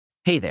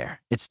Hey there,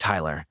 it's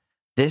Tyler.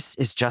 This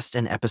is just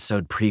an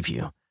episode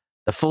preview.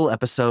 The full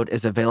episode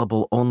is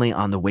available only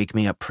on the Wake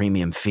Me Up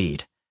Premium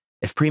feed.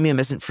 If Premium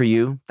isn't for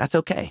you, that's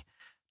okay.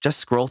 Just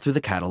scroll through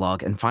the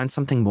catalog and find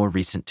something more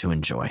recent to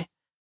enjoy.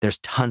 There's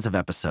tons of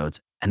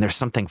episodes, and there's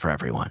something for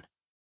everyone.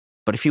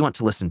 But if you want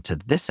to listen to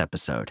this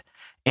episode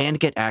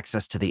and get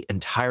access to the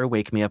entire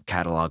Wake Me Up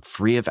catalog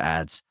free of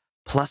ads,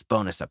 plus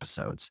bonus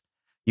episodes,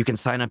 you can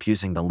sign up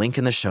using the link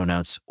in the show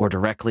notes or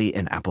directly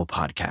in Apple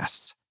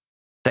Podcasts.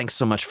 Thanks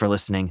so much for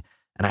listening,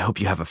 and I hope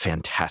you have a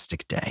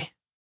fantastic day.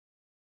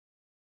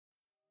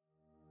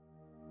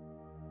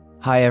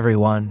 Hi,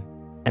 everyone,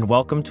 and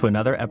welcome to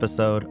another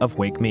episode of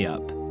Wake Me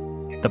Up,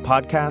 the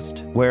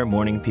podcast where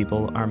morning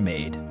people are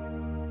made.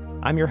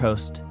 I'm your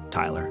host,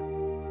 Tyler.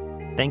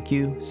 Thank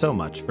you so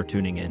much for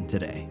tuning in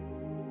today.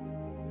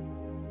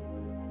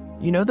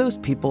 You know those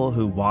people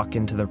who walk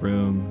into the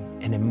room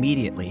and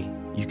immediately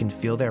you can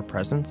feel their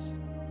presence?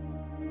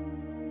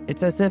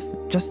 It's as if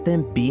just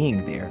them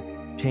being there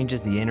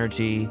changes the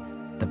energy,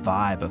 the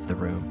vibe of the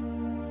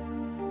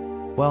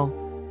room. Well,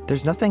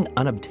 there's nothing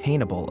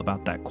unobtainable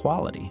about that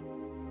quality.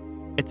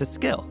 It's a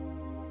skill,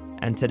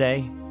 and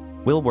today,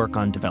 we'll work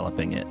on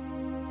developing it.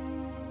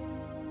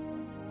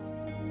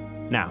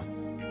 Now,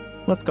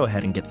 let's go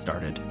ahead and get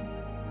started.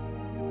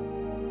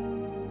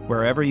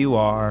 Wherever you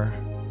are,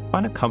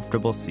 find a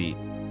comfortable seat.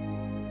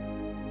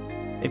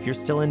 If you're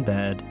still in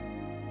bed,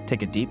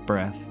 take a deep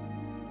breath,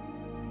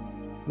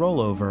 roll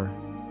over,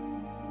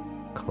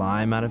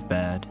 climb out of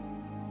bed,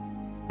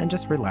 and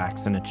just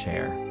relax in a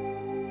chair.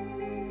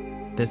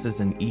 This is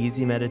an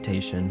easy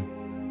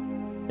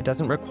meditation. It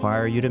doesn't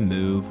require you to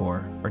move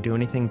or do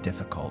anything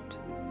difficult.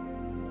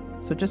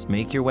 So just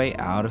make your way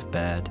out of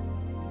bed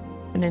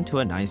and into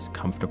a nice,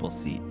 comfortable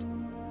seat.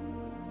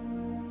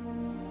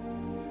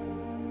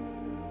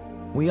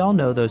 We all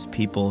know those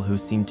people who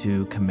seem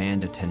to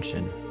command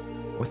attention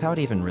without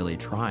even really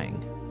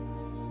trying.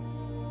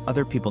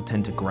 Other people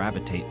tend to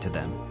gravitate to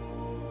them.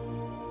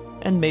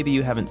 And maybe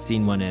you haven't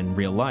seen one in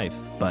real life,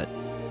 but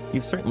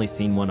you've certainly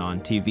seen one on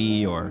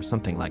TV or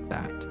something like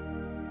that.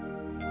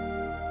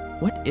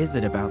 What is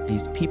it about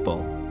these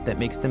people that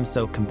makes them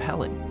so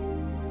compelling?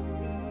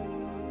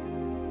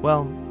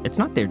 Well, it's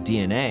not their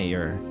DNA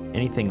or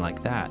anything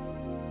like that.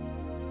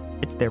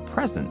 It's their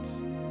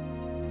presence.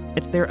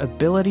 It's their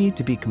ability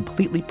to be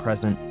completely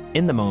present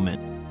in the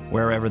moment,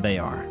 wherever they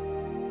are.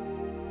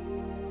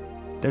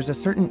 There's a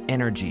certain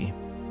energy,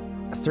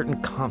 a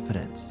certain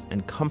confidence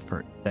and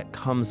comfort that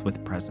comes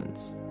with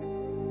presence.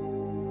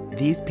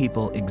 These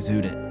people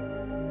exude it,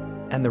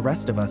 and the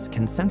rest of us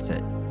can sense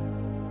it.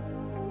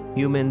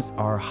 Humans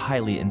are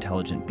highly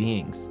intelligent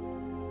beings,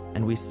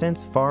 and we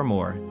sense far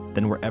more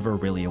than we're ever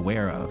really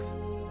aware of.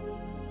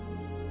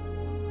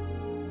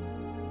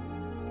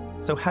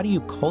 So how do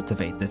you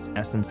cultivate this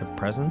essence of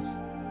presence?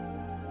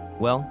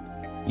 Well,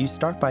 you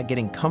start by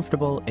getting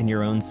comfortable in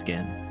your own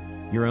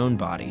skin, your own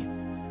body.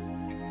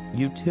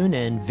 You tune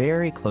in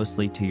very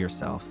closely to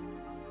yourself,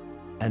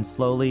 and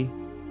slowly,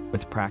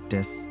 with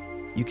practice,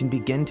 you can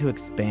begin to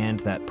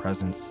expand that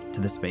presence to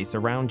the space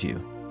around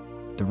you,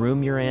 the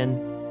room you're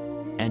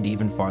in, and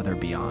even farther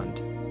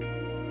beyond.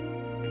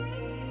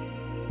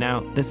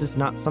 Now, this is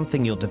not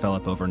something you'll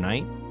develop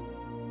overnight,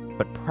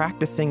 but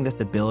practicing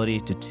this ability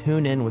to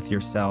tune in with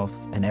yourself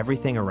and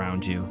everything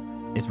around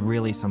you is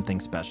really something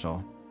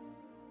special.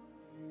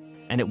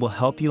 And it will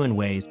help you in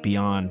ways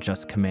beyond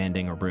just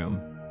commanding a room.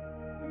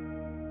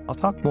 I'll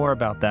talk more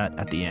about that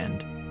at the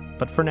end,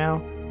 but for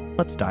now,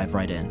 let's dive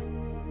right in.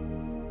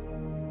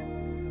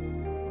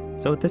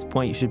 So at this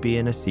point, you should be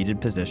in a seated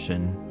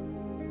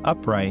position,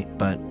 upright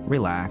but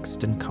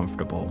relaxed and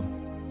comfortable.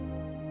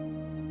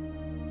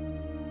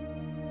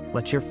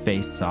 Let your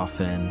face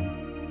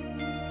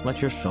soften,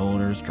 let your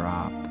shoulders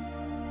drop,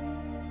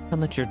 and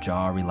let your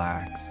jaw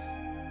relax.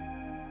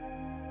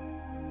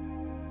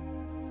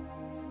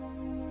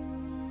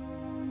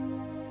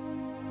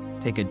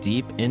 Take a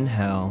deep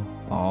inhale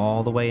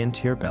all the way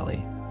into your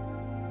belly.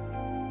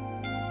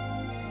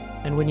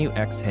 And when you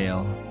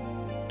exhale,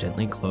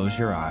 gently close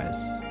your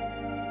eyes.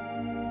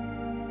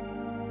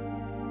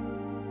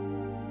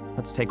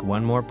 Let's take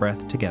one more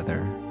breath together.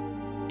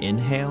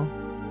 Inhale.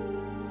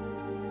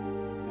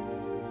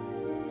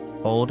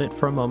 Hold it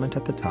for a moment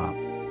at the top.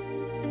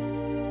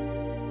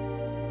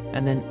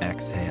 And then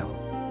exhale.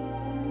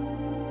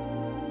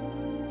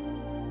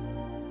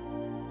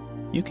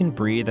 You can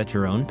breathe at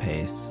your own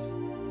pace.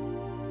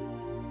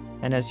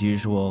 And as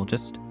usual,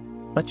 just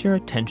let your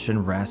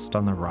attention rest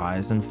on the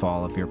rise and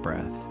fall of your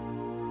breath.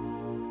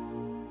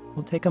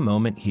 We'll take a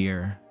moment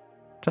here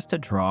just to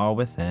draw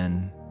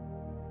within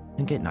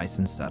and get nice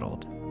and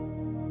settled.